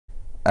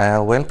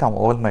Welcome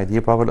all my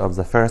dear people of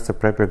the first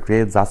prepare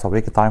grades. That's a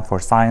week time for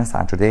science,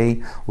 and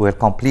today we'll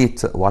complete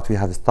what we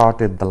have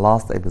started the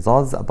last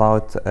episodes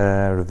about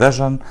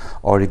revision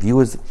or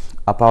reviews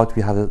about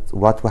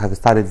what we have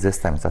studied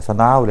this semester. So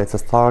now let's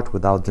start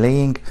without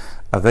delaying.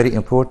 A very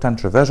important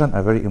revision,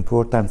 a very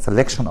important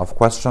selection of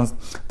questions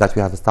that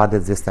we have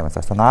studied this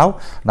semester. So now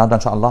النهارده ان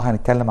شاء الله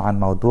هنتكلم عن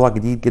موضوع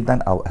جديد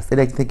جدا او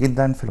اسئله جديده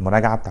جدا في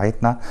المراجعه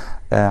بتاعتنا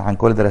عن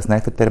كل اللي درسناه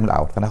في الترم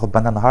الاول. فناخد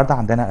بالنا النهارده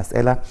عندنا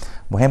اسئله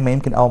مهمه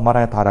يمكن اول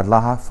مره نتعرض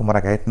لها في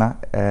مراجعتنا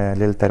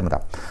للترم ده.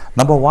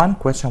 نمبر 1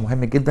 question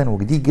مهم جدا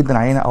وجديد جدا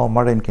علينا اول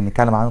مره يمكن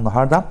نتكلم عنه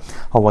النهارده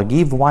هو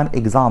give one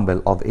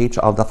example of each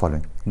of the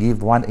following.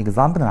 give one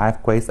example. انا عارف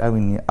كويس قوي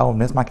ان اول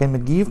ما نسمع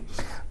كلمه give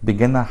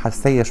بيجينا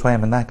حساسيه شويه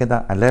منها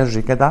كده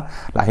الرجي كده.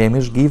 لا هي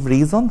مش give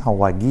reason،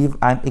 هو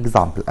give an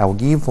example او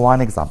give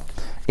one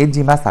example.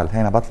 ادي مثل.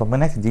 هنا بطلب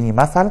منك تديني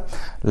مثل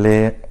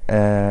ل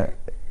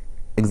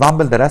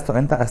example درسته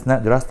انت اثناء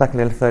دراستك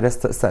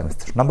للفيرست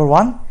سيمستر. نمبر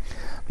 1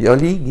 بيقول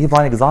لي give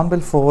one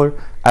example for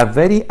a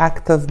very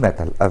active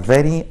metal. a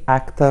very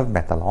active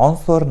metal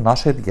عنصر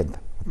نشط جدا.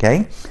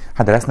 اوكي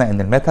درسنا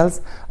ان الميتالز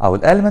او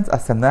الاليمنتس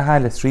قسمناها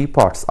ل 3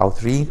 parts او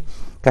 3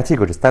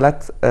 categories،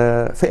 3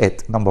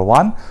 فئات. نمبر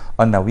 1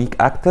 قلنا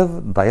weak active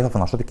ضعيفه في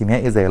النشاط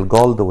الكيميائي زي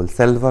الجولد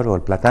والسيلفر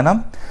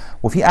والبلاتينم،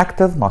 وفي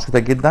active نشيطه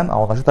جدا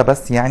او نشيطه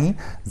بس يعني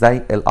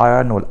زي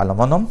الايرون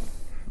والالومنيوم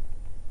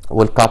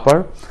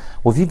والكوبر،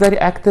 وفي فيري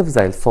اكتف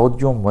زي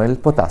الصوديوم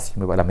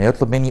والبوتاسيوم. يبقى لما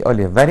يطلب مني يقول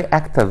لي فيري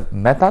اكتف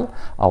ميتال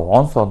او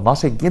عنصر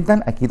نشط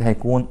جدا اكيد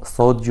هيكون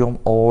صوديوم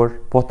اور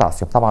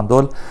بوتاسيوم. طبعا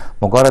دول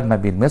مجرد ما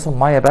بيلمسوا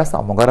الميه بس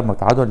او مجرد ما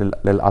بيتعرضوا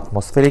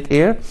للاتموسفيريك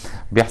اير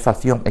بيحصل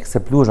فيهم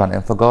اكسبلوجن،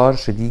 انفجار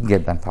شديد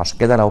جدا. فعشان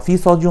كده لو في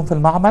صوديوم في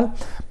المعمل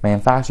ما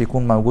ينفعش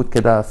يكون موجود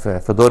كده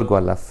في درج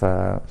ولا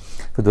في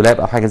دولاب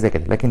او حاجه زي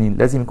كده، لكن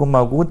لازم يكون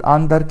موجود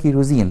اندر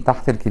كيروزين،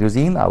 تحت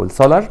الكيروزين او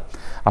السولار،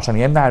 عشان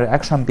يمنع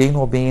الرياكشن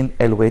بينه وبين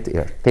الويت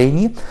اير.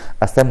 تاني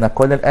قسمنا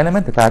كل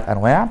الاليمنت ل3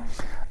 انواع.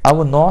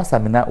 اول نوع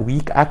سميناه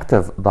ويك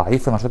اكتف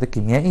ضعيف في النشاط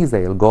الكيميائي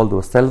زي الجولد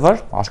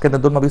والسيلفر، وعشان كده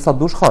دول ما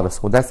بيصدوش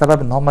خالص وده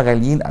السبب ان هم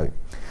غاليين قوي.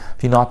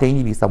 في نوع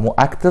تاني بيسموه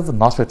اكتف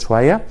نشط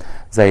شويه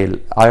زي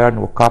الايرون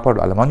والكوبر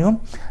والالومنيوم،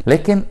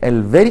 لكن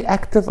الفيري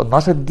اكتف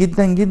النشط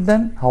جدا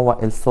جدا هو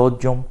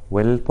الصوديوم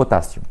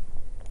والبوتاسيوم.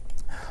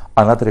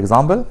 another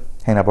example.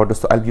 هنا برضو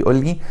السؤال بيقول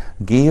لي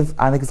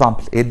give an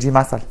example. ادي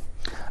مثل.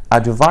 A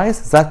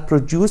device that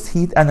produce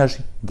heat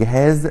energy.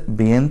 جهاز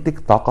بينتج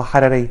طاقة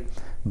حرارية.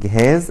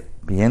 جهاز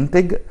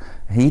بينتج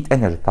heat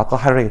energy طاقة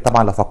حرارية.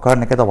 طبعا لو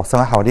فكرنا كده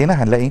وبصينا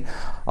حوالينا هنلاقي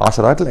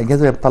عشرات الأجهزة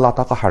اللي بتطلع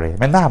طاقة حرارية،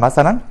 منها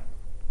مثلا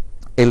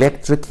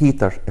electric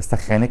heater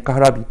السخان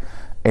الكهربي،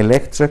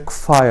 electric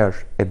fire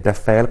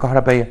الدفاية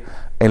الكهربائية،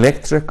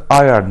 electric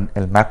iron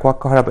المكوى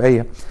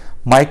الكهربائية،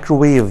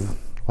 microwave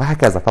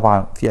وهكذا.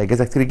 طبعا في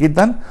أجهزة كتير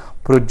جدا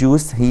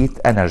produce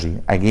heat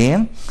energy. Again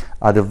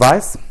a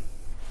device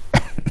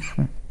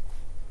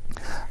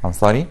I'm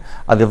sorry.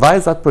 A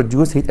device that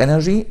produce heat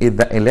energy is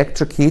the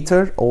electric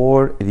heater or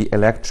the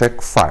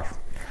electric fire.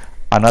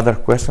 Another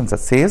question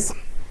that says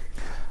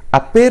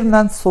a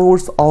permanent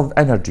source of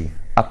energy.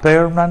 A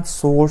permanent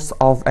source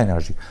of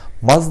energy.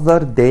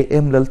 مصدر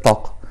دائم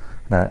للطاقة.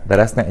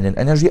 درسنا ان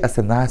الانرجي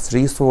قسمناها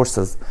 3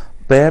 sources.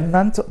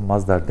 permanent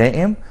مصدر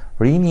دائم،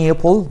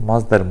 renewable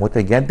مصدر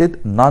متجدد،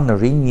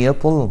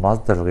 non-renewable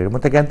مصدر غير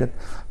متجدد.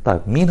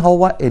 طيب مين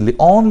هو اللي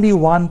only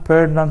one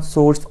permanent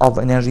source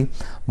of energy؟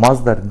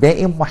 مصدر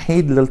دائم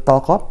وحيد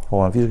للطاقة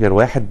هو مفيش غير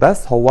واحد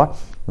بس، هو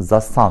the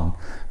sun.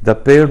 The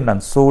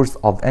permanent source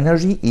of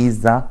energy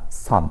is the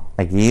sun.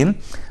 Again,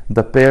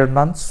 the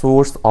permanent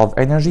source of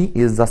energy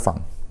is the sun.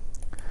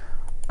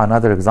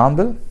 Another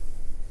example.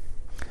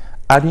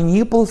 A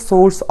renewable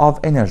source of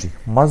energy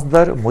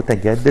مصدر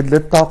متجدد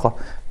للطاقة.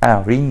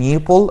 A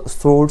renewable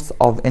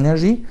source of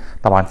energy.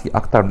 طبعا في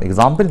أكتر من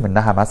example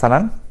منها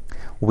مثلا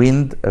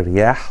wind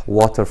رياح،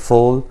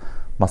 waterfall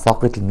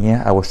مساقط المياه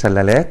أو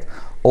الشلالات،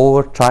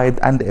 or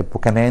tide and ebb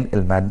وكمان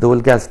المد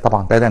والجزر.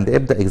 طبعا tide and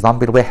ebb ده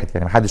example واحد،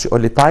 يعني محدش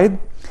يقول لي tide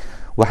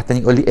واحد تاني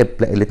يقول لي اب،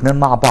 لا الاثنين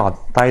مع بعض.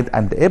 تايد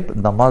اند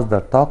اب ده مصدر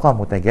طاقه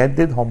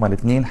متجدد، هما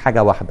الاثنين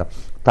حاجه واحده.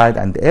 تايد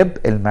اند اب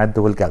المد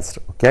والجزر.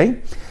 اوكي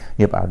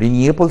يبقى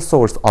renewable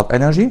source of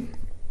energy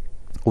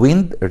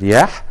wind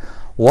رياح،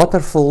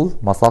 waterfall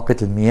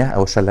مساقط المياه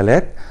او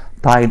الشلالات،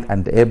 تايد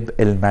اند اب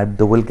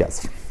المد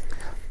والجزر.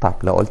 طب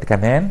لو قلت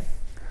كمان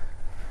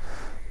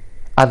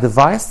a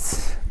device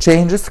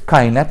changes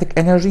kinetic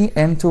energy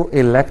into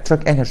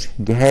electric energy.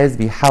 جهاز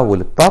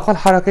بيحول الطاقة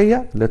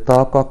الحركية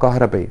لطاقة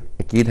كهربية.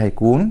 أكيد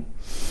هيكون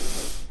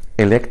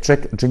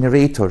electric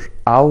generator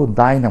أو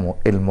داينامو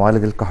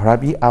المولد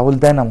الكهربي أو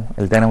الدينامو.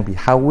 الدينامو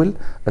بيحول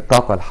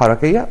الطاقة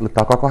الحركية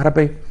لطاقة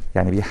كهربية،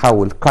 يعني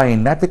بيحول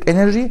kinetic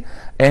energy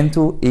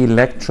into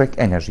electric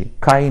energy.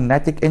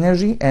 kinetic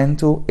energy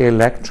into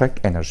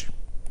electric energy.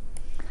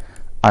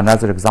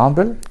 Another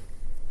example.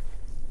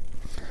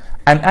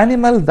 An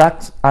animal that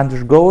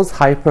undergoes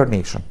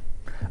hibernation.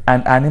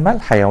 An animal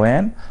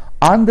حيوان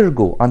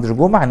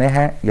undergo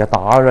معناها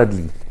يتعرض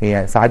لي،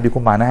 هي ساعات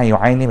بيكون معناها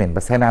يعاني من،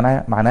 بس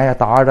هنا معناها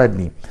يتعرض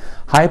لي.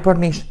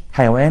 hibernation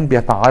حيوان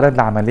بيتعرض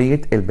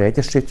لعملية البيات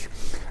الشتوي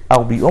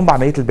او بيقوم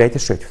بعملية البيات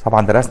الشتوي.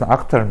 طبعا درسنا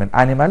اكتر من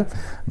animal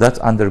that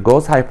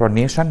undergoes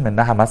hibernation،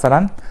 منها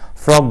مثلا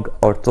frog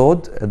or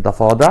toad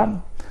الضفادع،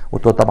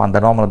 والتوت طبعا ده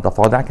نوع من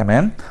الضفادع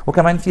كمان،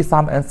 وكمان في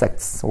some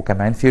insects،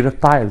 وكمان في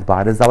reptiles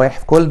بعض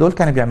الزواحف، كل دول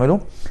كانوا بيعملوا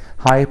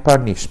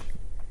hibernation.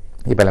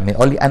 يبقى لما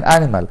يقول لي an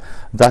animal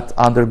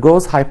that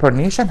undergoes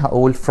hibernation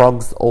هقول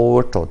frogs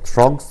or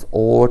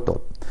toad.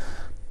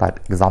 طيب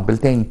اكزامبل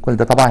تاني، كل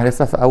ده طبعا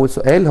لسه في اول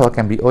سؤال هو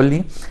كان بيقول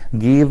لي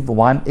give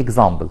one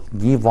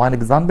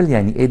example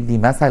يعني ادي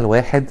مثل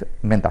واحد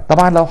من ده.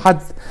 طبعا لو حد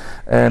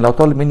لو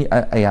طالب مني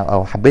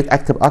او حبيت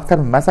اكتب اكتر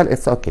من مثل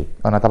اتس اوكي.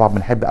 انا طبعا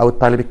بنحب قوي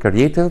الطالب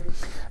الكرييتيف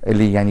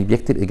اللي يعني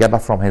بيكتب اجابه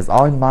from his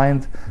own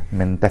mind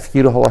من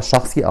تفكيره هو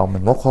الشخصي او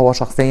من مخه هو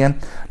شخصيا.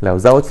 لو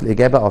زود في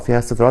الاجابه او فيها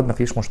استطراد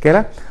مفيش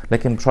مشكله،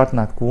 لكن بشرط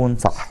انها تكون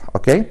صح.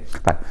 اوكي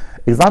طيب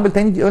اكزامبل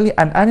تاني بيقول لي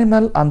an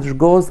animal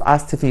undergoes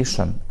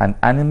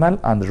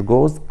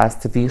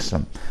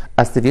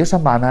aestivation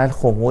معناها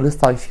الخمول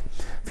الصيفي.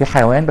 في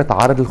حيوان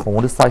بيتعرض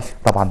للخمول الصيفي.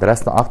 طبعا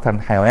درسنا اكتر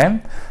من حيوان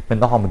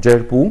منهم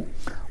جيربو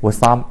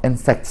وسام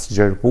insects،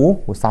 جيربو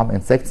وسام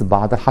insects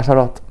بعض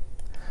الحشرات.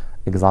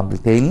 اكزامبل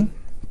تاني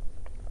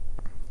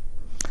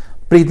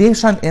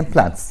predation in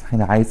plants،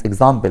 هنا عايز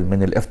اكزامبل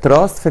من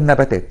الافتراس في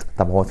النباتات.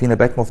 طب هو في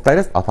نبات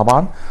مفترس؟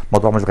 طبعا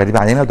موضوع مش غريب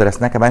علينا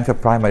ودرسناه كمان في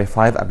برايمري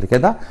 5 قبل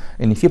كده،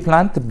 ان في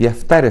بلانت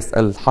بيفترس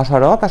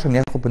الحشرات عشان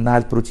ياخد منها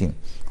البروتين.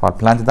 هو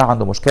البلانت ده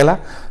عنده مشكله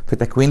في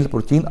تكوين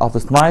البروتين او في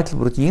صناعه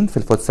البروتين في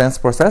الفوتوسينث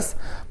بروسيس،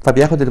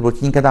 فبياخد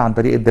البروتين كده عن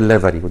طريق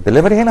الدليفري،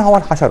 والدليفري هنا هو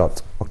الحشرات.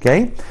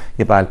 اوكي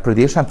يبقى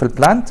البريديشن في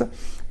البلانت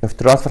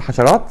افتراس في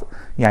الحشرات،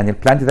 يعني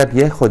البلانت ده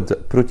بياخد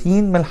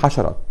بروتين من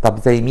الحشرات. طب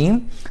زي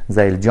مين؟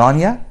 زي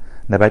الجونيا،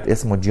 نبات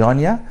اسمه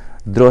جونيا،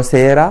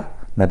 دروسيرا،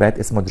 نبات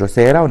اسمه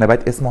دروسيرا،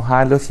 ونبات اسمه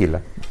هالوفيلا.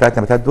 الثلاث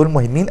نباتات دول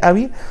مهمين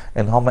قوي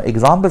ان هم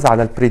اكزامبلز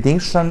على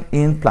البريديشن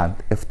ان بلانت،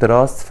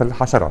 افتراس في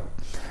الحشرات.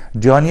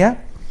 جونيا،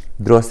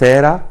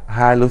 دروسيرا،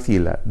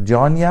 هالوفيلا.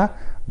 جونيا،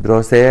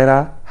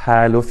 دروسيرا،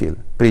 هالوفيلا.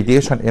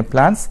 بريديشن ان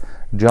بلانتس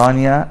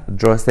جونيا،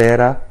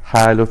 دروسيرا،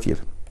 هالوفيلا.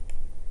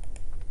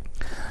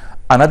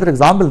 Another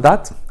example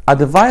that a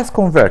device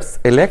converts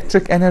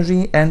electric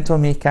energy into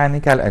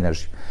mechanical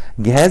energy.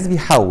 جهاز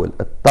بيحول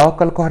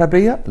الطاقة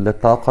الكهربية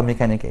لطاقة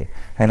ميكانيكية.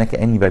 هنا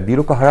كأني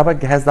بديله كهرباء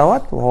الجهاز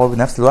دوت وهو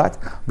بنفس الوقت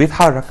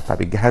بيتحرك.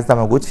 طب الجهاز ده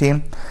موجود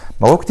فين؟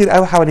 موجود كتير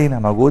قوي حوالينا.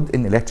 موجود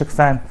in electric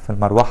fan في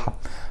المروحة،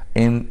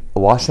 in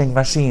washing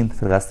machine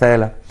في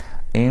الغسالة،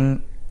 in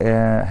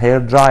هير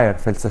دراير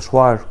في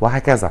السشوار،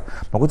 وهكذا.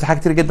 موجود في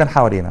حاجات كتير جدا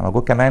حوالينا.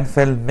 موجود كمان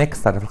في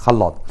الميكسر في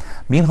الخلاط.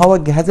 مين هو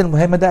الجهاز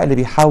المهم ده اللي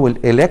بيحول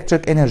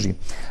electric energy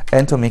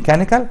into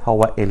mechanical؟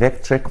 هو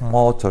electric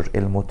motor،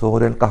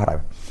 الموتور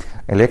الكهربي.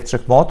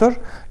 electric motor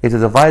is a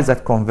device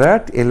that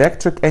convert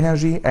electric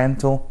energy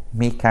into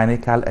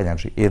mechanical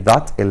energy. is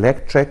that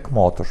electric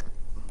motor.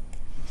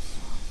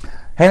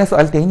 هنا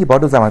سؤال تاني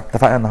برضو زي ما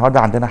اتفقنا النهارده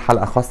عندنا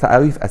حلقه خاصه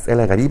قوي في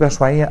اسئله غريبه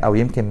شويه او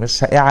يمكن مش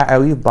شائعه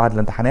قوي في بعض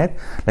الامتحانات،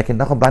 لكن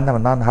ناخد بالنا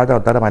منها النهارده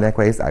ونتدرب عليها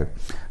كويس قوي.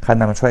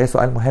 خدنا من شويه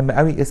سؤال مهم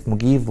قوي اسمه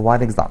give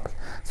one example.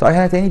 سؤال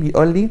هنا تاني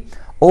بيقول لي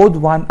odd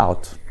one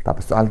out. طب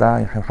السؤال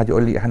ده حد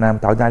يقول لي احنا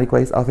متعودين عليه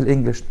كويس قوي في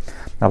الانجليش،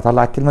 انا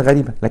بطلع الكلمه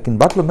غريبه، لكن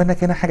بطلب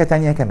منك هنا حاجه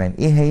تانيه كمان.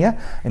 ايه هي؟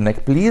 انك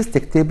بليز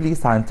تكتب لي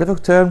scientific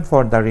term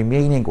for the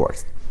remaining words.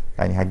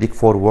 يعني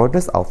هديك 4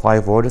 words او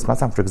 5 words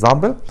مثلا for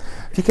example،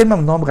 في كلمه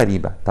منهم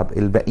غريبه. طب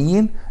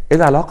الباقيين ايه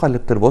العلاقه اللي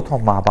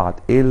بتربطهم مع بعض؟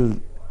 ايه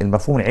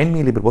المفهوم العلمي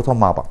اللي بيربطهم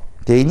مع بعض؟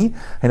 تاني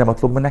هنا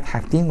مطلوب منك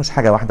حاجتين مش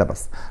حاجه واحده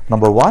بس.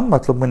 نمبر 1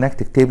 مطلوب منك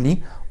تكتب لي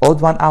odd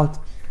one out،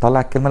 طلع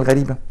الكلمه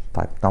الغريبه.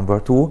 طيب نمبر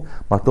 2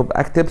 مطلوب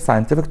اكتب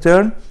scientific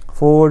term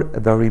for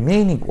the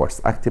remaining words،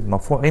 اكتب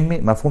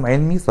مفهوم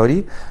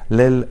علمي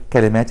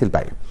للكلمات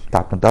الباقيه.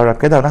 طيب نتدرب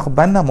كده وناخد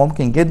بالنا.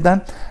 ممكن جدا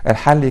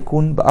الحل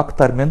يكون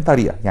باكتر من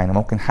طريقه، يعني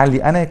ممكن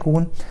حلي انا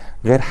يكون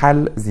غير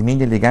حل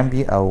زميلي اللي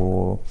جنبي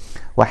او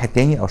واحد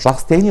تاني او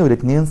شخص تاني،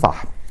 والاثنين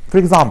صح. for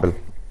example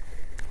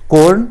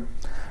corn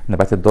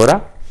نبات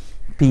الذره،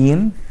 bean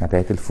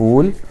نبات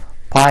الفول،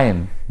 pine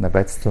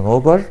نبات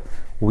الصنوبر،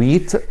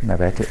 wheat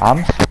نبات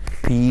القمح،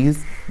 peas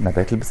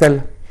نبات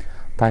البسله.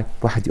 طيب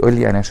واحد يقول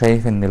لي انا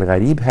شايف ان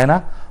الغريب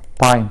هنا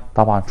باين.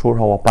 طبعا شور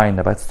هو باين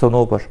نبات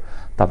الصنوبر.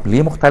 طب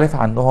ليه مختلف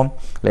عنهم؟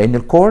 لان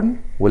الكورن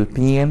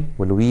والبين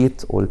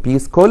والويت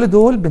والبيس كل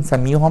دول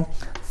بنسميهم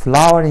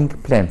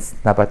flowering plants،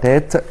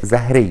 نباتات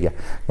زهريه.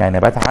 يعني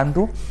نبات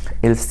عنده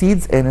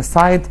السيدز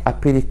inside a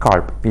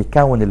pericarp،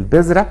 بيكون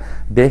البذره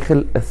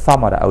داخل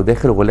الثمره او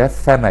داخل غلاف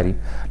ثمري.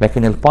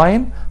 لكن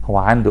الباين هو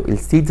عنده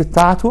السيدز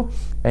بتاعته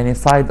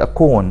inside a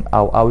cone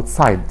او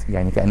outside،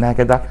 يعني كانها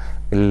كده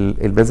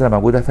البذره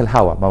موجوده في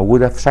الهواء،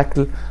 موجوده في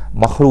شكل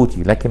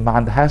مخروطي، لكن ما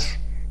عندهاش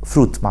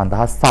فروت، ما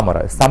عندهاش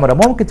ثمره. الثمره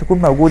ممكن تكون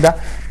موجوده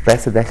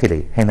بس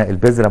داخليه. هنا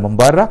البذره من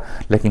بره،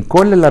 لكن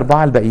كل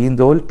الاربعه الباقيين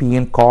دول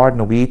بين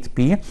كورن ويت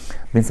بي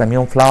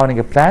بنسميهم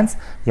flowering plants،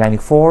 يعني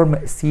form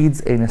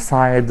seeds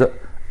inside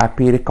a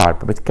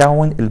pericarp،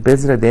 بتكون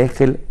البذره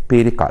داخل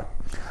pericarp.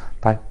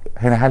 طيب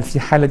هنا هل في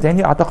حل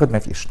تاني؟ اعتقد ما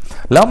فيش.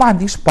 لو ما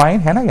عنديش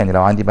باين هنا، يعني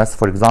لو عندي بس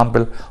فور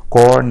اكزامبل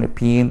كورن،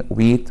 بين،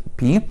 ويت،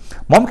 بي،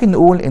 ممكن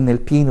نقول ان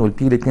البين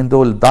والبي الاثنين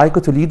دول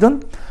دايكوتيليدون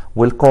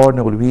والكورن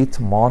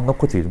والويت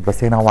مونوكوتيليدون.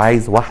 بس هنا هو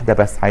عايز واحده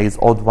بس، عايز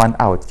اود وان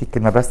اوت، في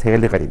كلمه بس هي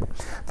اللي غريبه.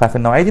 ففي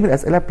النوعيه دي من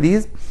الاسئله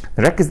بليز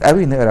نركز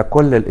قوي، نقرا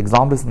كل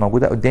الاكزامبلز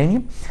الموجوده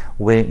قدامي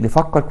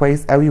ونفكر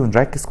كويس قوي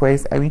ونركز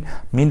كويس قوي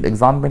مين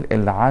الاكزامبل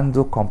اللي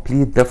عنده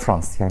complete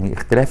difference، يعني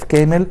اختلاف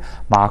كامل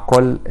مع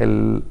كل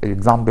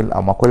الاكزامبل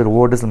او مع كل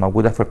الوردز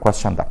الموجوده في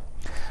الكويشن ده.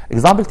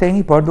 اكزامبل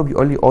تاني برضو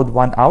بيقول لي odd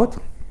one out: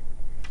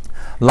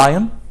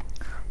 lion,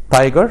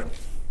 tiger,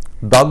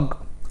 dog,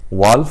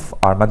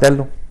 wolf,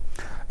 armadillo.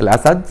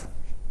 الاسد،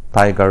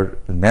 تايجر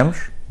النمر،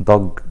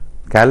 دوج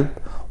كلب،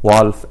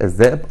 وولف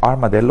الذئب،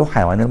 ارماديلو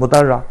حيوان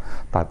المدرع.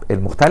 طب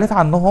المختلف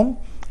عنهم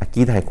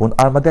اكيد هيكون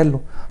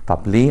ارماديلو. طب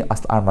ليه؟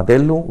 اصل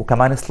ارماديلو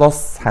وكمان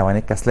سلوث حيوان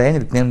الكسلان،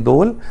 الاثنين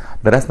دول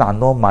درسنا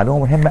عنهم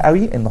معلومه مهمه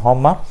قوي ان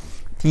هم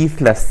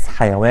تيثلس،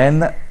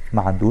 حيوان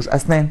ما عندوش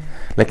اسنان.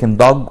 لكن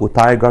دوج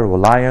وتايجر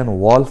ولايون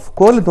وولف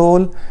كل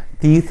دول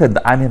تيثد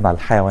انيمال،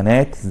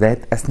 حيوانات ذات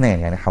اسنان،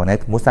 يعني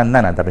حيوانات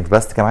مسننه. ده مش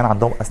بس كمان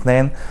عندهم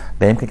اسنان،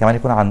 ده يمكن كمان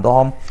يكون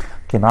عندهم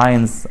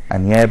كيناينز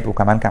انياب،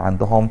 وكمان كان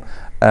عندهم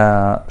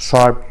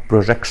شارب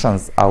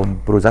بروجكشنز او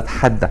بروزات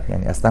حاده،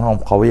 يعني اسنانهم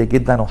قويه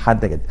جدا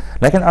وحاده جدا.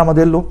 لكن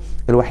الارماديلو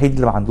الوحيد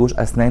اللي ما عندوش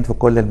اسنان في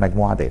كل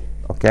المجموعه دي.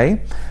 اوكي،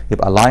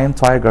 يبقى لاين،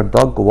 تايجر،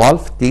 دوج،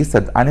 وولف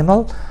تيثد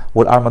انيمال،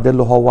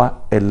 والارماديلو هو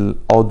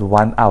الاود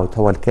وان اوت،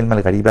 هو الكلمه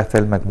الغريبه في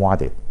المجموعه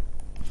دي.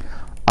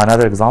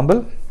 Another example: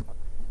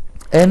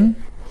 N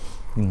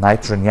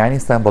nitrogen يعني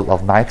symbol of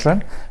nitrogen،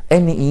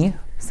 Ne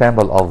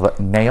symbol of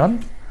neon،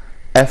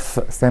 F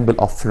symbol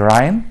of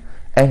fluorine،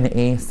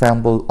 Na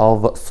symbol of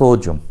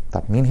sodium.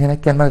 طب مين هنا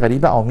الكلمة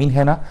الغريبة أو مين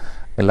هنا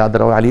اللي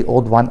أقدر أقول عليه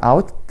odd one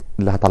out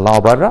اللي هطلعه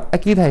بره؟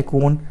 أكيد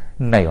هيكون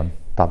neon.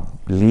 طب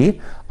ليه؟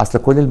 أصل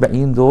كل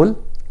الباقيين دول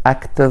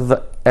active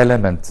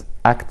element،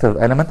 active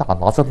element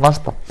عناصر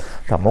نشطة.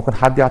 طب ممكن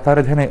حد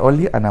يعترض هنا يقول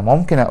لي أنا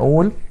ممكن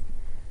أقول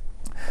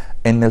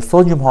ان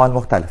الصوديوم هو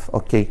المختلف.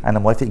 اوكي انا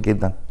موافق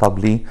جدا. طب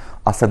ليه؟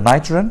 اصل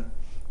النيتروجين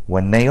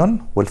والنيون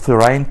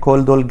والفلوراين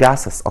كل دول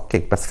جاسس.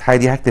 اوكي بس في الحاله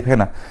دي هكتب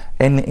هنا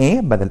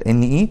Na بدل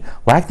Ne،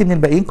 وهكتب ان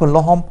الباقيين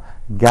كلهم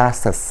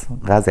جاسس،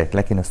 غازات.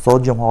 لكن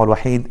الصوديوم هو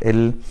الوحيد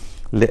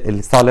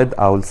السوليد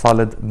او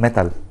السوليد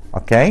ميتال.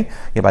 اوكي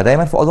يبقى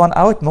دايما في اود وان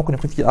اوت ممكن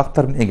يكون في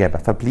اكتر من اجابه.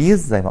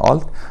 فبليز زي ما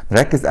قلت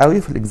نركز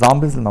قوي في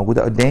الاكزامبلز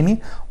الموجوده قدامي،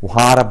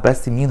 وهعرف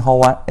بس مين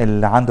هو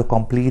اللي عنده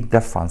complete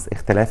difference،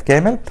 اختلاف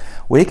كامل،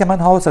 وايه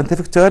كمان هو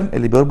scientific term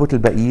اللي بيربط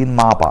الباقيين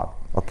مع بعض.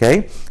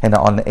 اوكي هنا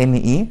قلنا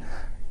Ne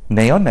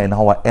نيون لان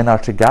هو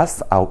انرجي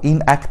جاس او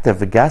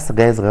inactive جاس،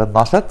 غاز غير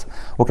نشط،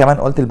 وكمان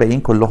قلت الباقيين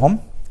كلهم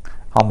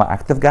هم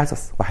اكتف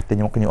جاسس. واحد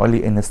تاني ممكن يقول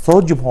لي ان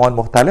الصوديوم هو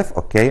المختلف.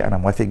 اوكي انا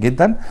موافق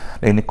جدا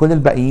لان كل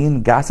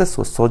الباقيين جاسس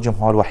والصوديوم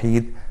هو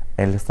الوحيد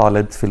اللي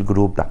سوليد في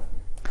الجروب ده.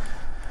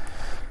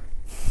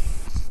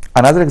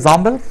 Another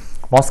example: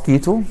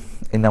 mosquito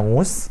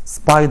الناموس،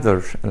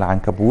 spider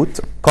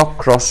العنكبوت،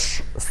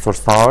 cockroach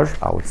الصرصار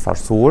او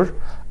الصرصور،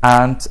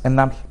 ant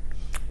النمل.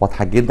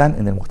 واضحه جدا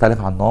ان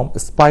المختلف عنهم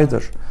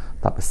spider.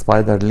 طب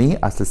السبايدر ليه؟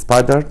 اصل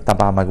السبايدر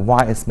تبع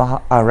مجموعه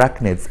اسمها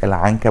arachnids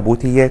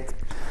العنكبوتيات،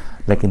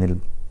 لكن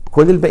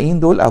كل الباقيين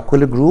دول او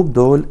كل جروب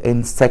دول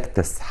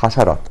انسكتس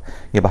حشرات.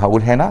 يبقى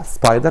هقول هنا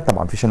سبايدر،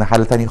 طبعا مفيش هنا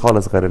حل تاني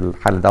خالص غير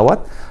الحل دوت،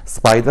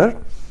 سبايدر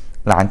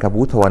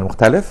العنكبوت هو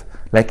المختلف،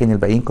 لكن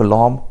الباقيين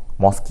كلهم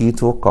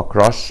موسكيتو،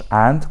 كوكروش،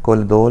 اند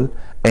كل دول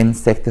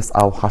انسكتس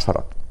او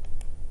حشرات.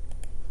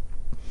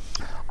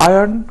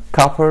 ايرون،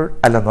 كوبر،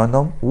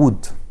 الومنيوم،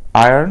 وود.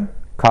 ايرون،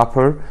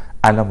 كوبر،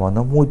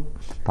 الومنيوم، وود.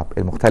 طب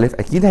المختلف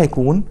اكيد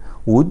هيكون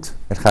وود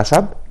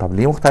الخشب. طب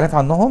ليه مختلف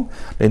عنهم؟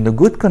 لان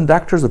good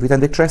conductors of heat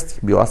and electricity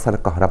بيوصل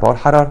الكهرباء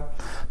والحراره.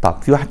 طب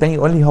في واحد تاني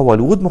يقول لي هو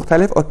الوود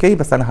مختلف. اوكي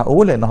بس انا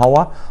هقول ان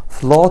هو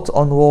float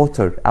on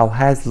water او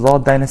has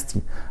low density،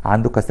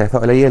 عنده كثافه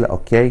قليله.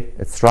 اوكي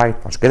اتس رايت.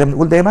 عشان كده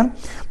بنقول دايما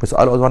في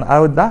سؤال اود وان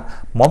اوت ده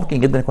ممكن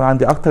جدا يكون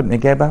عندي اكتر من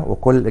اجابه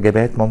وكل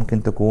الاجابات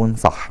ممكن تكون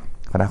صح،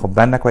 فناخد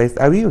بالنا كويس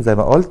قوي. وزي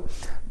ما قلت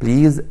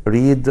بليز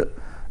ريد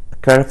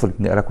careful،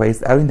 نقرا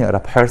كويس قوي، نقرا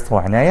بحرص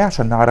وعنايه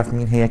عشان نعرف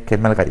مين هي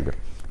الكلمه الغريبه.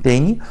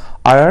 تاني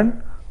iron،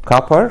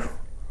 copper،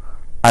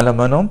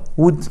 aluminum،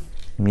 wood.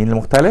 مين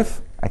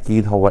المختلف؟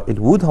 اكيد هو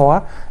الوود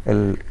هو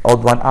ال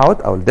odd one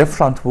out او ال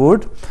different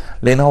word،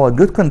 لان هو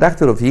good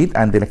conductor of heat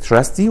and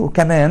electricity،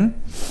 وكمان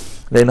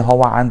لان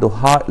هو عنده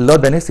low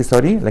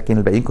density لكن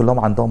الباقيين كلهم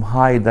عندهم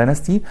high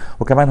density،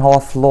 وكمان هو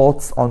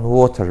floats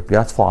on water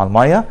بيطفو على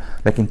الميه،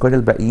 لكن كل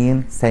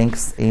الباقيين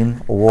sinks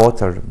in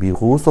water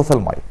بيغوصوا في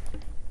الميه.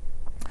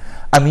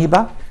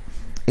 اميبا،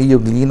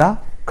 ايوجلينا،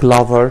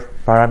 كلوفر،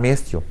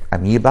 باراميستيوم.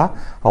 اميبا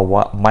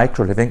هو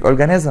مايكرو ليفينج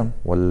اورجانيزم،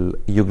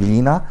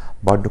 واليوجلينا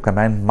برضو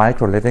كمان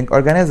مايكرو ليفينج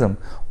اورجانيزم،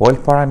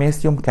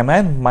 والباراميستيوم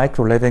كمان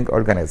مايكرو ليفينج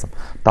اورجانيزم.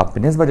 طب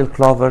بالنسبه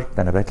للكلوفر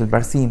ده نبات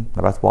البرسيم،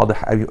 نبات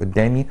واضح قوي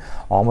قدامي،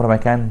 عمره ما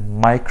كان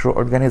مايكرو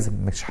اورجانيزم،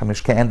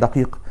 مش كائن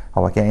دقيق،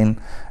 هو كائن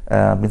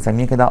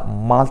بنسميه كده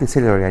مالتي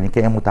سيلولر، يعني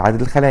كائن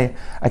متعدد الخلايا.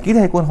 اكيد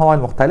هيكون هو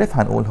المختلف،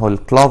 هنقول هو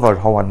الكلوفر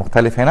هو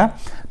المختلف هنا،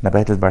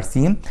 نبات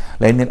البرسيم،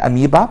 لان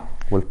الاميبا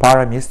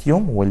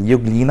والباراميستيوم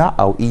واليوجلينا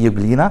او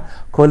ايوجلينا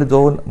كل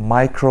دول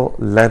مايكرو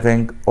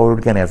ليفينج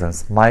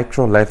اورجانيزمز،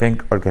 مايكرو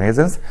ليفينج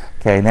اورجانيزمز،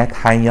 كائنات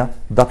حيه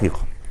دقيقه.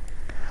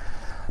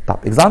 طب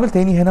اكزامبل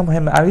تاني هنا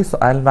مهم قوي،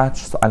 سؤال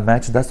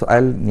ماتش ده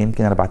سؤال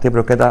يمكن انا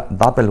بعتبره كده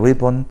دبل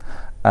ويبون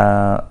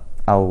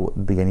او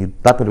يعني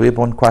دبل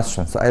ويبون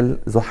كويستشن، سؤال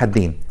ذو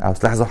حدين او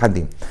سلاح ذو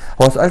حدين.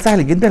 هو سؤال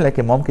سهل جدا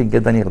لكن ممكن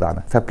جدا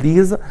يخدعنا،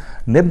 فبليز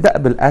نبدا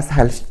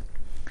بالاسهل شيء.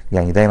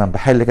 يعني دايما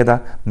بحل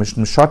كده، مش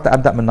شرط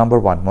ابدا من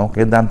نمبر 1،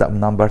 ممكن جدا ابدا من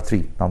نمبر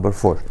 3 نمبر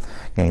 4،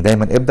 يعني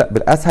دايما ابدا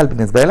بالاسهل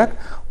بالنسبه لك،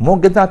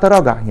 وممكن جدا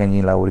اتراجع،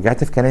 يعني لو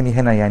رجعت في كلامي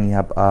هنا يعني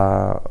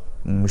هبقى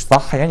مش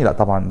صح، يعني لا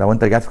طبعا لو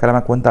انت رجعت في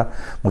كلامك وانت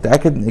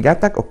متاكد من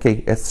اجابتك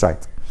اوكي اتس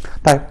رايت.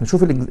 طيب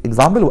نشوف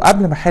الاكزامبل،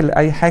 وقبل ما احل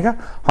اي حاجه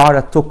هقرا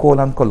التو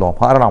كولن كلهم،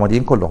 هقرا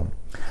العمودين كلهم.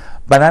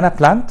 بنانا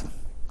بلانت،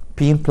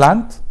 بين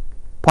بلانت،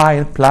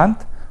 باين بلانت،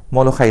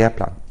 ملوخيه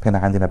بلانت. هنا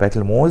عندي نبات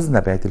الموز،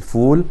 نبات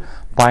الفول،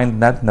 باين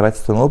نبات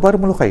الصنوبر،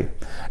 ملوخيه.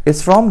 is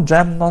from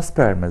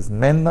gymnosperms،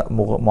 من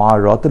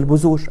معرات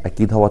البذور،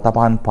 اكيد هو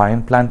طبعا باين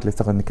بلانت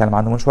لسه كنا بنتكلم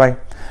عنه من شويه،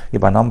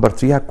 يبقى نمبر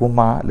 3 هتكون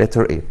مع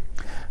letter A.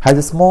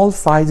 has small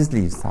sized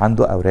leaves،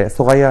 عنده اوراق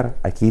صغيره،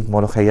 اكيد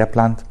ملوخيه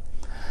بلانت.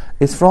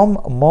 is from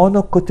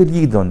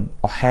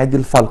monocotyledon، احادي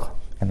الفلقه،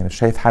 يعني مش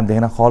شايف حد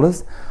هنا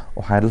خالص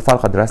احادي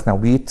الفلقه، درسنا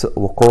ويت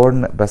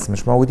وكورن بس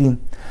مش موجودين.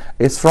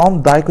 is from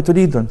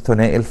dicotyledon،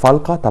 ثنائي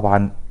الفلقه،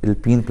 طبعا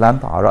البين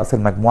بلانت على راس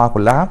المجموعه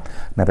كلها،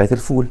 نبات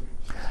الفول.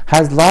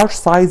 has large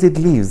sized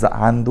leaves،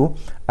 عنده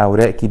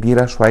اوراق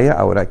كبيره شويه،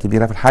 اوراق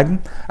كبيره في الحجم،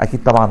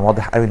 اكيد طبعا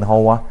واضح قوي ان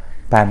هو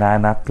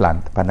banana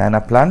plant. banana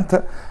plant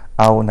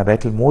او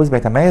نبات الموز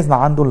بيتميز ان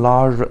عنده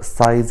large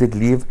sized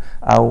leaf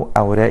او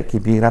اوراق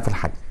كبيره في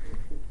الحجم.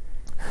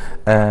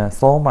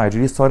 So my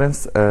dear students,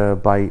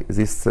 by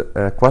this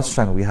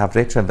question we have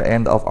reached the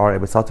end of our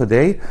episode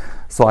today.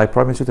 So I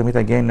promise you to meet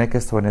again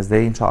next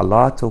Wednesday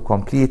inshallah to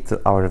complete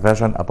our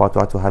revision about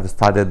what we have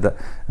studied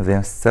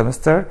this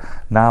semester.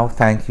 Now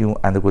thank you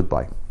and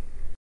goodbye.